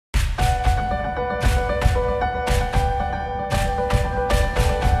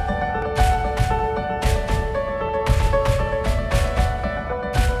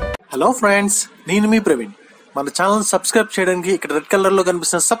Hello friends, నేను మీ ప్రవీణ్. మన channel subscribe చేయడానికి ఇక్కడ రెడ్ కలర్లో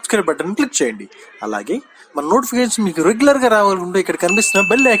కనిపిస్తున్న సబ్స్క్రైబ్ బటన్ క్లిక్ చేయండి. అలాగే మన నోటిఫికేషన్ మీకు రెగ్యులర్గా రావాలంటే ఇక్కడ కనిపిస్తున్న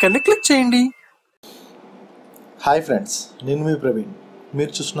బెల్ ఐకాన్ని క్లిక్ చేయండి. హాయ్ ఫ్రెండ్స్, నేను మీ ప్రవీణ్.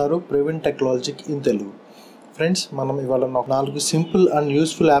 మీరు చూస్తున్నారు ప్రవేన్ టెక్నాలజీ ఇన్ తెలుగు. ఫ్రెండ్స్, మనం ఇవాళ 4 సింపుల్ అండ్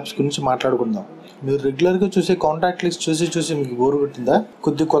యూస్ఫుల్ యాప్స్ గురించి మాట్లాడుకుందాం. మీరు రెగ్యులర్గా చూసే కాంటాక్ట్ లిస్ట్ చూసి మీకు బోర్ కొట్టిందా?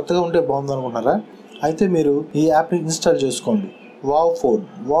 కొత్తగా ఉంటే బాగుంది అనుకుంటున్నారా? అయితే మీరు ఈ యాప్ని ఇన్స్టాల్ చేసుకోండి. వావ్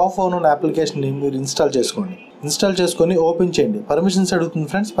ఫోన్ అనే అప్లికేషన్ని మీరు ఇన్స్టాల్ చేసుకొని ఓపెన్ చేయండి. పర్మిషన్స్ అడుగుతుంది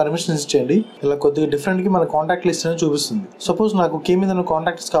ఫ్రెండ్స్, పర్మిషన్స్ ఇచ్చేయండి. ఇలా కొద్దిగా డిఫరెంట్గా మన కాంటాక్ట్ లిస్ట్ అనేది చూపిస్తుంది. సపోజ్ నాకు కే మీద ఉన్న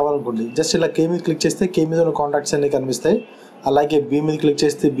కాంటాక్ట్స్ కావాలనుకోండి, జస్ట్ ఇలా కే మీద క్లిక్ చేస్తే కే మీద ఉన్న కాంటాక్ట్స్ అన్ని కనిపిస్తాయి. అలాగే బి మీద క్లిక్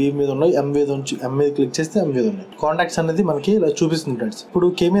చేస్తే బి మీద ఉన్నాయి, ఎం మీద క్లిక్ చేస్తే ఎం మీద ఉన్నాయి. కాంటాక్ట్స్ అనేది మనకి ఇలా చూపిస్తుంది ఫ్రెండ్స్. ఇప్పుడు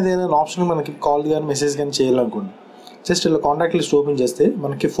కే మీద ఏదైనా ఆప్షన్ మనకి కాల్ కానీ మెసేజ్ కానీ చేయాలనుకోండి, జస్ట్ ఇలా కాంటాక్ట్ లిస్ట్ ఓపెన్ చేస్తే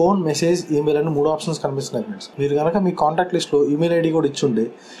మనకి ఫోన్, మెసేజ్, ఈమెయిల్ అని 3 ఆప్షన్స్ కనిపిస్తున్నాయి ఫ్రెండ్స్. మీరు కనుక మీ కాంటాక్ట్ లిస్ట్లో ఈమెయిల్ ఐడి కూడా ఇచ్చుంటే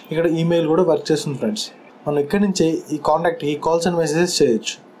ఇక్కడ ఈమెయిల్ కూడా వర్క్ చేస్తుంది ఫ్రెండ్స్. మనం ఇక్కడి నుంచే ఈ కాల్స్ అండ్ మెసేజెస్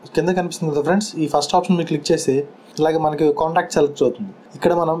చేయొచ్చు. కింద కనిపిస్తుంది కదా ఫ్రెండ్స్, ఈ ఫస్ట్ ఆప్షన్ మీరు క్లిక్ చేస్తే ఇలాగే మనకి కాంటాక్ట్ సెలెక్ట్ అవుతుంది.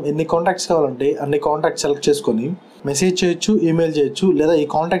 ఇక్కడ మనం ఎన్ని కాంటాక్ట్స్ కావాలంటే అన్ని కాంటాక్ట్స్ సెలెక్ట్ చేసుకొని మెసేజ్ చేయొచ్చు, ఈమెయిల్ చేయొచ్చు, లేదా ఈ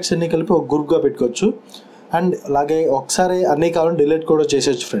కాంటాక్ట్స్ అన్ని కలిపి ఒక గ్రూప్గా పెట్టుకోవచ్చు. అండ్ అలాగే ఒకసారి అన్నీ కావాలని డిలీట్ కూడా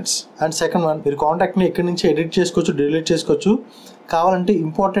చేసేయచ్చు ఫ్రెండ్స్. అండ్ సెకండ్ వన్, మీరు కాంటాక్ట్ని ఇక్కడి నుంచి ఎడిట్ చేసుకోవచ్చు, డిలీట్ చేసుకోవచ్చు. కావాలంటే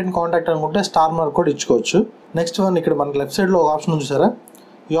ఇంపార్టెంట్ కాంటాక్ట్ అనుకుంటే స్టార్ మార్క్ కూడా ఇచ్చుకోవచ్చు. నెక్స్ట్ వన్, ఇక్కడ మనకి లెఫ్ట్ సైడ్లో ఒక ఆప్షన్ ఉంది చూసారా?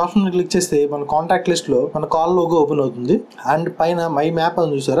 ఈ ఆప్షన్ క్లిక్ చేస్తే మన కాంటాక్ట్ లిస్ట్లో మన కాల్ లోగో ఓపెన్ అవుతుంది. అండ్ పైన మై మ్యాప్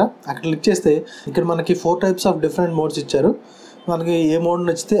అని చూసారా? అక్కడ క్లిక్ చేస్తే ఇక్కడ మనకి 4 types ఆఫ్ డిఫరెంట్ మోడ్స్ ఇచ్చారు. మనకి ఏ మోడ్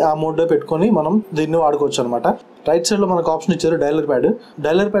నచ్చితే ఆ మోడ్లో పెట్టుకొని మనం దీన్ని వాడుకోవచ్చు అనమాట. రైట్ సైడ్లో మనకు ఆప్షన్ ఇచ్చారు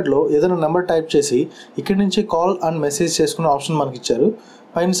డైలర్ ప్యాడ్లో ఏదైనా నెంబర్ టైప్ చేసి ఇక్కడి నుంచి కాల్ అండ్ మెసేజ్ చేసుకునే ఆప్షన్ మనకి ఇచ్చారు.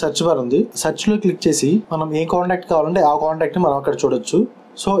 పైన సెర్చ్ బార్ ఉంది, సెర్చ్లో క్లిక్ చేసి మనం ఏ కాంటాక్ట్ కావాలంటే ఆ కాంటాక్ట్ని మనం అక్కడ చూడొచ్చు.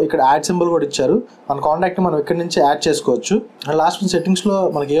 సో ఇక్కడ యాడ్ సింబల్ కూడా ఇచ్చారు, మన కాంటాక్ట్ని మనం ఇక్కడి నుంచి యాడ్ చేసుకోవచ్చు. అండ్ లాస్ట్ సెట్టింగ్స్లో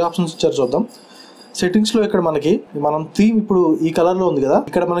మనకి ఏ ఆప్షన్స్ ఇచ్చారు చూద్దాం. సెట్టింగ్స్లో ఇక్కడ మనం థీమ్ ఇప్పుడు ఈ కలర్లో ఉంది కదా,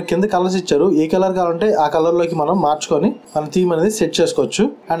 ఇక్కడ మనకి కింద కలర్స్ ఇచ్చారు. ఏ కలర్ కావాలంటే ఆ కలర్లోకి మనం మార్చుకొని మన థీమ్ అనేది సెట్ చేసుకోవచ్చు.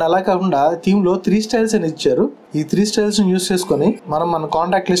 అండ్ అలా కాకుండా థీమ్లో 3 స్టైల్స్ అని ఇచ్చారు. ఈ 3 స్టైల్స్ని యూస్ చేసుకొని మనం మన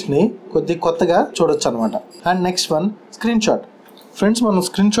కాంటాక్ట్ లిస్ట్ని కొత్తగా చూడొచ్చు అనమాట. And next one, screen shot. Friends, మనం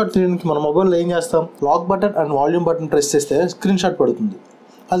స్క్రీన్ షాట్ తీయడానికి మన మొబైల్లో ఏం చేస్తాం? Lock button and volume button press చేస్తే స్క్రీన్ షాట్ పడుతుంది.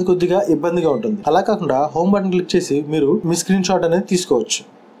 అది కొద్దిగా ఇబ్బందిగా ఉంటుంది. అలా కాకుండా హోమ్ బటన్ క్లిక్ చేసి మీరు మీ స్క్రీన్ షాట్ అనేది తీసుకోవచ్చు.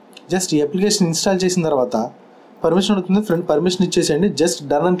 జస్ట్ ఈ అప్లికేషన్ ఇన్స్టాల్ చేసిన తర్వాత పర్మిషన్ అవుతుంది ఫ్రెండ్, పర్మిషన్ ఇచ్చేసేయండి. జస్ట్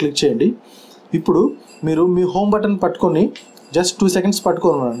డన్ అని క్లిక్ చేయండి. ఇప్పుడు మీరు మీ హోమ్ బటన్ పట్టుకొని జస్ట్ 2 seconds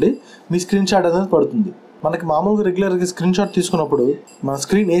పట్టుకోనండి, మీ స్క్రీన్ షాట్ అనేది పడుతుంది. మనకి మామూలుగా రెగ్యులర్గా స్క్రీన్ షాట్ తీసుకున్నప్పుడు మన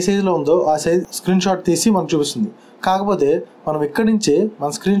స్క్రీన్ ఏ సైజులో ఉందో ఆ సైజ్ స్క్రీన్ షాట్ తీసి మనకు చూపిస్తుంది. కాకపోతే మనం ఇక్కడి నుంచే మన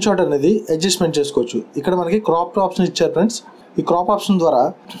స్క్రీన్ షాట్ అనేది అడ్జస్ట్మెంట్ చేసుకోవచ్చు. ఇక్కడ మనకి క్రాప్ ఆప్షన్ ఇచ్చారు ఫ్రెండ్స్. ఈ క్రాప్ ఆప్షన్ ద్వారా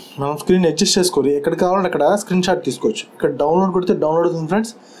మనం స్క్రీన్ అడ్జస్ట్ చేసుకొని ఎక్కడ కావాలంటే అక్కడ స్క్రీన్ షాట్ తీసుకోవచ్చు. ఇక్కడ డౌన్లోడ్ కొడితే డౌన్లోడ్ అవుతుంది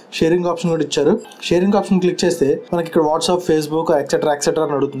ఫ్రెండ్స్. షేరింగ్ ఆప్షన్ కూడా ఇచ్చారు. షేరింగ్ ఆప్షన్ క్లిక్ చేస్తే మనకి ఇక్కడ వాట్సాప్, ఫేస్బుక్ ఎక్సెట్రా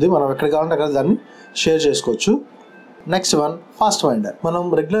అని అడుగుతుంది. మనం ఎక్కడ కావాలంటే అక్కడ దాన్ని షేర్ చేసుకోవచ్చు. Next one, fast finder. మనం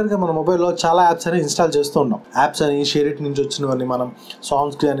రెగ్యులర్గా మన మొబైల్లో చాలా యాప్స్ అని ఇన్స్టాల్ చేస్తూ ఉన్నాం. యాప్స్ అని షేర్ ఇట్ నుంచి వచ్చినవన్నీ మనం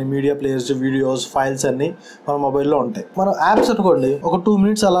సాంగ్స్ కానీ, మీడియా ప్లేయర్స్, వీడియోస్, ఫైల్స్ అన్ని మన మొబైల్లో ఉంటాయి. మనం యాప్స్ అనుకోండి ఒక 2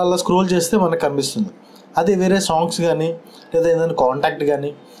 minutes అలా స్క్రోల్ చేస్తే మనకు కనిపిస్తుంది. అదే వేరే సాంగ్స్ కానీ, లేదా ఏదైనా కాంటాక్ట్ కానీ,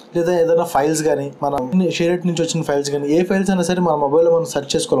 లేదా ఏదైనా ఫైల్స్ కానీ, మనం షేర్ ఇట్ నుంచి వచ్చిన ఫైల్స్ కానీ, ఏ ఫైల్స్ అయినా సరే మన మొబైల్లో మనం సెర్చ్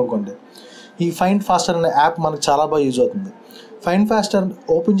చేసుకోవాలనుకోండి, ఈ ఫైండ్ ఫాస్టర్ అనే యాప్ మనకు చాలా బాగా యూజ్ అవుతుంది. ఫైండ్ ఫాస్టర్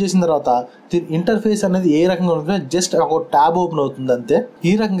ఓపెన్ చేసిన తర్వాత దీని ఇంటర్ఫేస్ అనేది ఏ రకంగా ఉంటుందో జస్ట్ ఒక ట్యాబ్ ఓపెన్ అవుతుంది అంతే.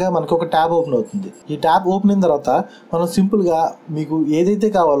 ఈ రకంగా మనకు ఒక ట్యాబ్ ఓపెన్ అవుతుంది. ఈ ట్యాబ్ ఓపెన్ అయిన తర్వాత మనం సింపుల్గా మీకు ఏదైతే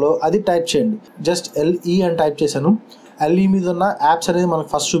కావాలో అది టైప్ చేయండి. జస్ట్ LE అని టైప్ చేశాను. LE మీద ఉన్న యాప్స్ అనేది మనకు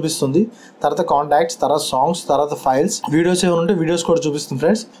ఫస్ట్ చూపిస్తుంది, తర్వాత కాంటాక్ట్స్, తర్వాత సాంగ్స్, తర్వాత ఫైల్స్, వీడియోస్ ఏమైనా ఉంటే వీడియోస్ కూడా చూపిస్తుంది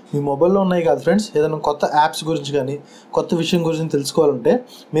ఫ్రెండ్స్. మీ మొబైల్లో ఉన్నాయి కాదు ఫ్రెండ్స్, ఏదైనా కొత్త యాప్స్ గురించి కానీ కొత్త విషయం గురించి తెలుసుకోవాలంటే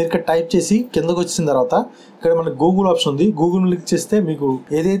మీరు ఇక్కడ టైప్ చేసి కిందకు వచ్చిన తర్వాత ఇక్కడ మనకి గూగుల్ ఆప్షన్ ఉంది. గూగుల్ క్లిక్ చేస్తే మీకు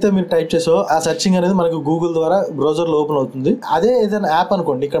ఏదైతే మీరు టైప్ చేసో ఆ సెర్చింగ్ అనేది మనకు గూగుల్ ద్వారా బ్రౌజర్లో ఓపెన్ అవుతుంది. అదే ఏదైనా యాప్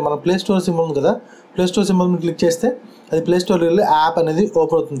అనుకోండి, ఇక్కడ మన ప్లే స్టోర్ సింబల్ ఉంది కదా, ప్లే స్టోర్ సింబల్ మీద క్లిక్ చేస్తే అది ప్లే స్టోర్లో వెళ్ళి యాప్ అనేది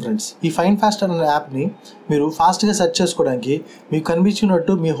ఓపెన్ అవుతుంది ఫ్రెండ్స్. ఈ ఫైండ్ ఫాస్టర్ అనే యాప్ని మీరు ఫాస్ట్గా సెర్చ్ చేసుకోవడానికి మీకు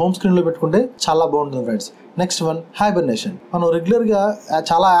కనిపించినట్టు మీ హోమ్ స్క్రీన్లో పెట్టుకుంటే చాలా బాగుంటుంది ఫ్రెండ్స్. Next one, hibernation. మనం రెగ్యులర్గా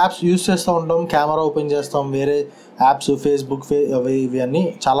చాలా యాప్స్ యూస్ చేస్తూ ఉంటాం. కెమెరా ఓపెన్ చేస్తాం, వేరే యాప్స్, ఫేస్బుక్, ఇవి అన్నీ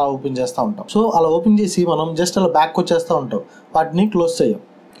చాలా ఓపెన్ చేస్తూ ఉంటాం. సో అలా ఓపెన్ చేసి మనం జస్ట్ అలా బ్యాక్ వచ్చేస్తూ ఉంటాం, వాటిని క్లోజ్ చేయం.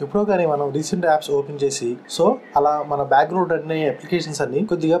 ఎప్పుడో కానీ మనం రీసెంట్ యాప్స్ ఓపెన్ చేసి సో అలా మన బ్యాక్గ్రౌండ్ అనే అప్లికేషన్స్ అన్ని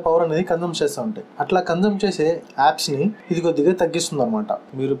కొద్దిగా పవర్ అనేది కన్జ్యూమ్ చేస్తూ ఉంటాయి. అట్లా కన్జ్యూమ్ చేసే యాప్స్ని ఇది కొద్దిగా తగ్గిస్తుంది అనమాట.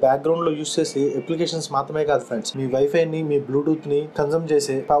 మీరు బ్యాక్గ్రౌండ్లో యూస్ చేసే అప్లికేషన్స్ మాత్రమే కాదు ఫ్రెండ్స్, మీ వైఫైని, మీ బ్లూటూత్ని కన్జ్యూమ్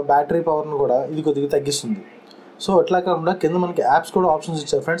చేసే బ్యాటరీ పవర్ని కూడా ఇది కొద్దిగా తగ్గిస్తుంది. సో అట్లా కాకుండా కింద మనకి యాప్స్ కూడా ఆప్షన్స్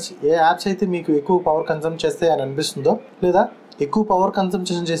ఇచ్చారు ఫ్రెండ్స్. ఏ యాప్స్ అయితే మీకు ఎక్కువ పవర్ కన్జ్యూమ్ చేస్తాయి అని అనిపిస్తుందో, లేదా ఎక్కువ పవర్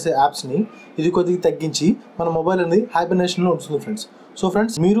కన్సంప్షన్ చేసే యాప్స్ని ఇది కొద్దిగా తగ్గించి మన మొబైల్ అనేది హైబర్నేషన్లో ఉంటుంది ఫ్రెండ్స్. సో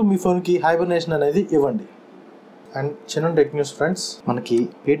ఫ్రెండ్స్, మీరు మీ ఫోన్కి హైబర్నేషన్ అనేది ఇవ్వండి. అండ్ చిన్న టెక్ న్యూస్ ఫ్రెండ్స్, మనకి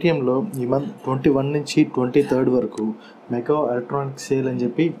పేటిఎంలో ఈ మంత్ 21 నుంచి 23 వరకు మెగా ఎలక్ట్రానిక్ సేల్ అని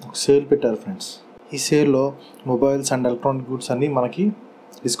చెప్పి సేల్ పెట్టారు ఫ్రెండ్స్. ఈ సేల్లో మొబైల్స్ అండ్ ఎలక్ట్రానిక్ గూడ్స్ అన్నీ మనకి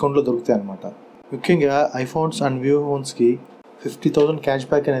డిస్కౌంట్లో దొరుకుతాయి అన్నమాట. ముఖ్యంగా iPhones and view ఫోన్స్కి 50,000 cash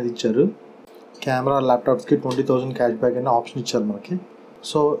back అనేది ఇచ్చారు. కెమెరా ల్యాప్టాప్స్కి 20,000 క్యాష్ బ్యాక్ అనే ఆప్షన్ ఇచ్చారు మనకి.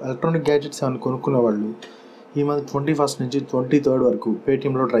 సో ఎలక్ట్రానిక్ గ్యాడ్జెట్స్ ఏమైనా కొనుక్కునే వాళ్ళు ఈ మంత్ 21 నుంచి 23 వరకు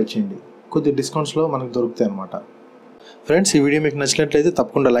పేటిఎంలో ట్రై చేయండి. కొద్ది డిస్కౌంట్స్లో మనకు దొరుకుతాయి అన్నమాట. ఫ్రెండ్స్, ఈ వీడియో మీకు నచ్చినట్లయితే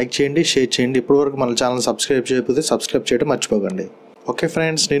తప్పకుండా లైక్ చేయండి, షేర్ చేయండి. ఇప్పటివరకు మన ఛానల్ సబ్స్క్రైబ్ చేయకపోతే సబ్స్క్రైబ్ చేయడం మర్చిపోకండి. ఓకే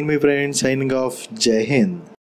ఫ్రెండ్స్, నేను మీ ఫ్రెండ్ సైనింగ్ ఆఫ్. జై హింద్.